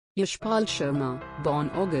Yashpal Sharma, born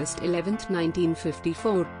August 11,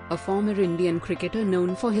 1954, a former Indian cricketer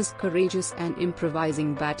known for his courageous and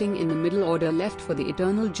improvising batting in the middle order, left for the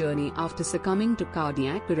eternal journey after succumbing to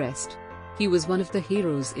cardiac arrest. He was one of the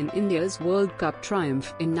heroes in India's World Cup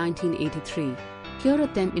triumph in 1983. Here are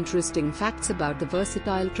 10 interesting facts about the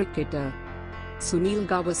versatile cricketer. Sunil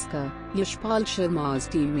Gavaskar, Yashpal Sharma's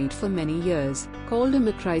teammate for many years, called him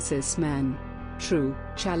a crisis man. True,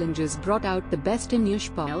 challenges brought out the best in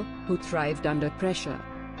Yashpal, who thrived under pressure.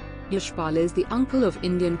 Yashpal is the uncle of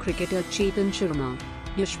Indian cricketer Yashpal Sharma.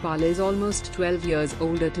 Yashpal is almost 12 years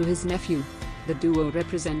older to his nephew. The duo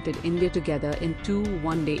represented India together in 2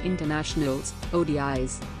 one-day internationals,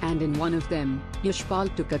 ODIs, and in one of them,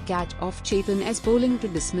 Yashpal took a catch off Chetan's bowling to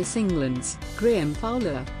dismiss England's Graham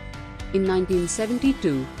Fowler. In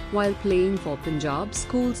 1972, while playing for Punjab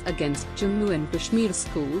schools against Jammu and Kashmir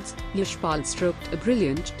schools, Yashpal stroked a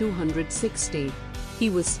brilliant 260. He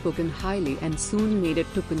was spoken highly and soon made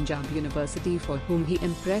it to Punjab University, for whom he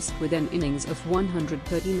impressed with an innings of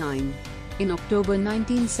 139. In October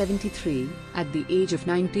 1973, at the age of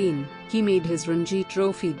 19, he made his Ranji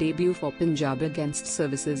Trophy debut for Punjab against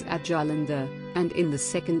Services at Jalandhar, and in the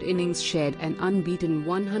second innings shared an unbeaten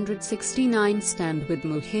 169 stand with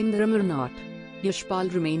Mohinder Amarnath.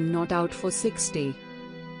 Yashpal remained not out for 60.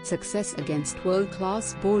 Success against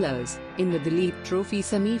world-class bowlers. In the Duleep Trophy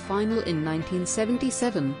semi-final in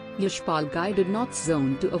 1977, Yashpal guided North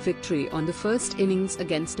Zone to a victory on the first innings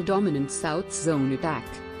against a dominant South Zone attack.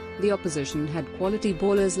 The opposition had quality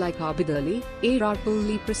bowlers like Abid Ali,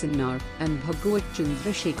 Viralmail Prasanna, and Bhagwat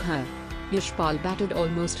Chandrasekhar. Yashpal batted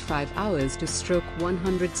almost 5 hours to stroke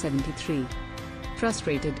 173.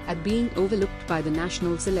 Frustrated at being overlooked by the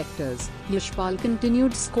national selectors, Yashpal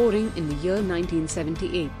continued scoring in the year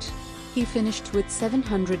 1978. He finished with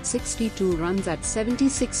 762 runs at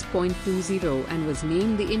 76.20 and was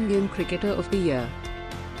named the Indian Cricketer of the Year.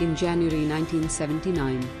 In January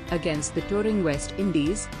 1979, against the touring West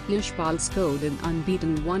Indies, Yashpal scored an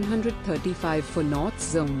unbeaten 135 for North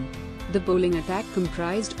Zone. The bowling attack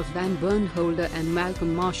comprised of Van Bernholder and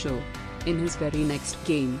Malcolm Marshall. In his very next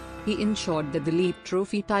game, he ensured the Duleep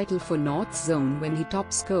Trophy title for North Zone when he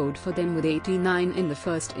top-scored for them with 89 in the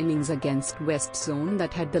first innings against West Zone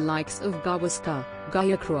that had the likes of Gavaskar,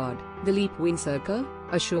 Gaikwad, Dileep Wingsarkar,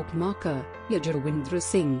 Ashok Markar, Yajurvendra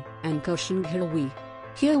Singh, and Karshan Gharawi.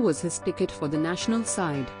 Here was his ticket for the national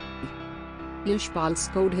side. Yashpal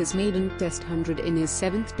scored his maiden Test 100 in his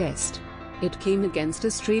 7th Test. It came against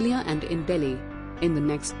Australia and in Delhi. In the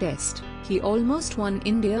next Test, he almost won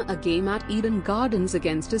India a game at Eden Gardens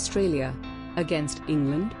against Australia. Against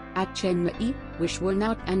England, at Chennai,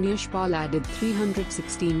 Vishwanath and Yashpal added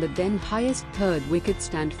 316, the then highest third wicket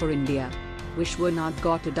stand for India. Vishwanath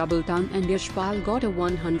got a double ton and Yashpal got a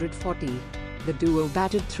 140. The duo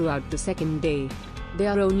batted throughout the second day. They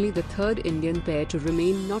are only the third Indian pair to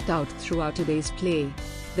remain not out throughout a day's play.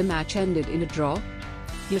 The match ended in a draw.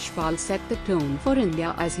 Yashpal set the tone for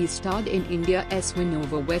India as he starred in India's win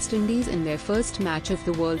over West Indies in their first match of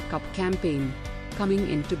the World Cup campaign. Coming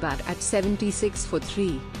into bat at 76 for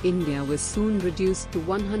 3, India was soon reduced to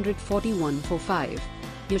 141 for 5.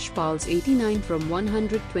 Yashpal's 89 from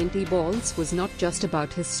 120 balls was not just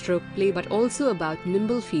about his stroke play but also about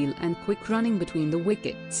nimble feel and quick running between the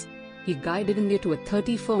wickets. He guided India to a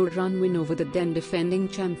 34-run win over the then defending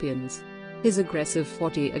champions. His aggressive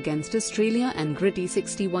 40 against Australia and gritty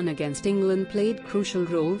 61 against England played crucial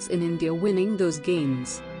roles in India winning those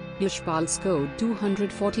games. Yashpal scored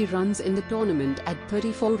 240 runs in the tournament at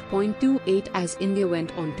 34.28 as India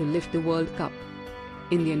went on to lift the World Cup.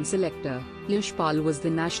 Indian selector. Yashpal was the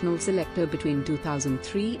national selector between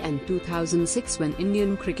 2003 and 2006 when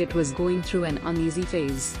Indian cricket was going through an uneasy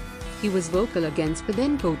phase. He was vocal against the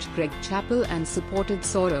then coach Greg Chappell and supported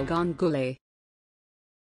Sourav Ganguly.